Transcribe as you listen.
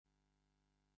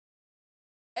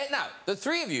Now, the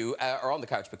three of you are on the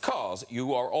couch because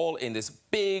you are all in this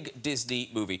big Disney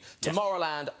movie,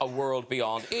 Tomorrowland, A World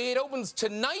Beyond. It opens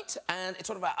tonight, and it's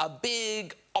sort of a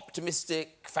big,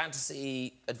 optimistic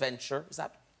fantasy adventure. Is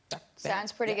that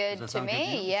sounds pretty good to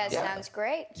me. Yeah, sounds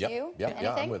great. You?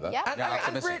 Yeah, I'm with that. Yeah.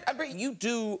 And Britt, you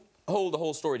do hold the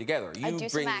whole story together. You I do bring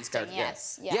some these acting,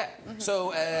 characters. yes. Yeah.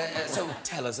 So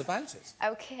tell us about it.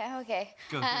 Okay.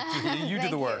 You do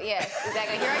the work. Yes,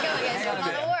 exactly. Here I go again. Doing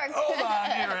all the work. Hold on,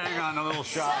 hang on, a little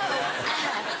shot.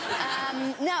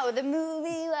 No, the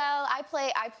movie. Well, I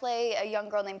play a young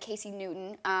girl named Casey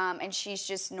Newton, and she's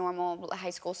just normal high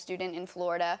school student in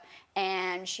Florida,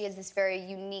 and she has this very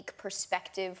unique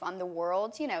perspective on the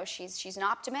world. You know, she's an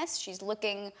optimist. She's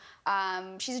looking.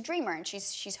 She's a dreamer, and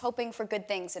she's hoping for good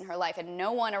things in her life, and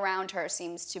no one around her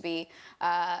seems to be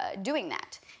doing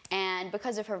that. And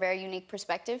because of her very unique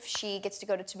perspective, she gets to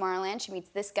go to Tomorrowland. She meets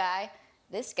this guy,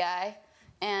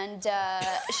 and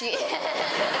she...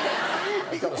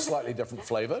 It's got a slightly different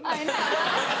flavour. I know.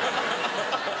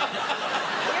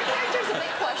 Your character's a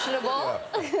bit questionable.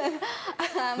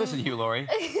 Listen, Hugh Laurie.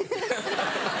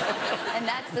 And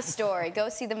that's the story. Go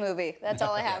see the movie. That's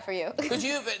all I have for you. Could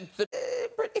you,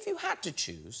 Britt, if you had to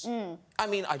choose, I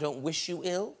mean, I don't wish you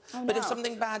ill, but if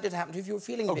something bad did happen to you, if you were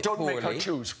feeling a bit poorly... Don't make her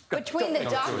choose. Between the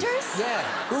doctors? Yeah.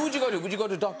 Who would you go to? Would you go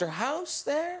to Dr. House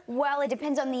there? Well, it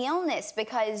depends on the illness,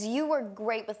 because you were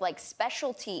great with, like,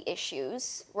 specialty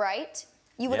issues, right?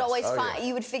 You would always find...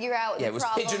 You would figure out the problem.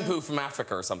 Yeah, it was pigeon poo from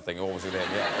Africa or something. What was it then?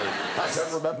 Yeah. I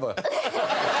don't remember.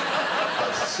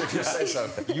 If you say so.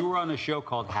 You were on a show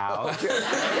called How.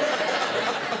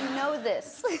 You know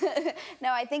this.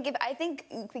 No, I think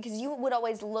because you would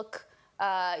always look...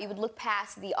 you would look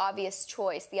past the obvious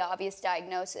choice, the obvious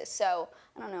diagnosis. So,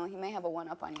 I don't know, he may have a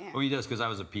one-up on you. Well, he does, because I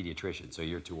was a pediatrician, so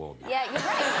you're too old now. Yeah, you're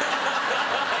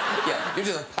right. Yeah, you're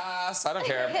just a pass, I don't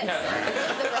care.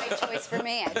 It's the right choice for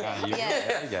me, I think.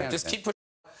 Yeah. Just keep pushing.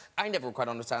 I never quite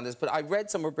understand this, but I read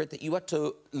somewhere, Britt, that you had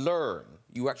to learn,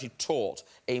 you actually taught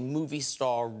a movie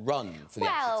star run for the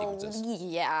action sequences. Well,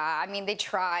 yeah, I mean, they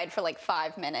tried for like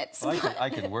 5 minutes. Well, I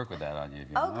could work with that on you. If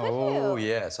you Oh, know. could you?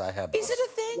 Yes, I have. Is it a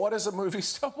thing? What is a movie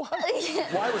star?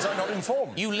 Why was I not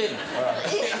informed? You live.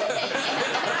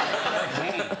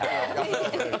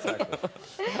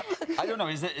 I don't know.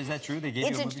 Is that true? They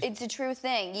gave you a movie? It's a true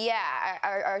thing. Yeah,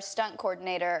 our stunt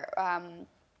coordinator.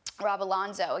 Rob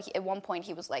Alonzo, at one point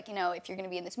he was like, you know, if you're going to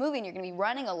be in this movie and you're going to be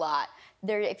running a lot,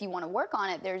 if you want to work on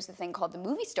it, there's a thing called the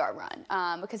movie star run,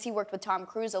 because he worked with Tom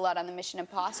Cruise a lot on the Mission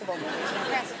Impossible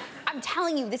movies. I'm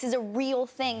telling you, this is a real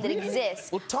thing that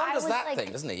exists. Well, Tom does that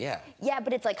thing, doesn't he? Yeah. Yeah,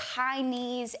 but it's like high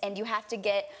knees, and you have to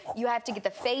get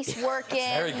the face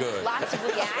working. Very good. Lots of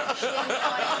reaction.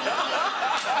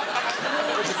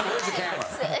 Where's the camera?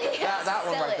 That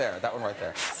one right there. That one right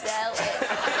there. Sell it.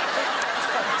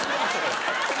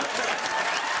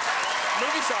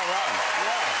 Movie star run.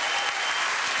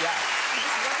 Yeah.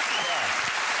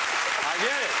 I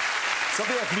get it.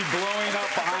 Something like me blowing up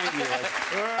behind you.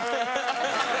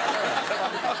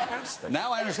 Like,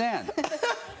 now I understand.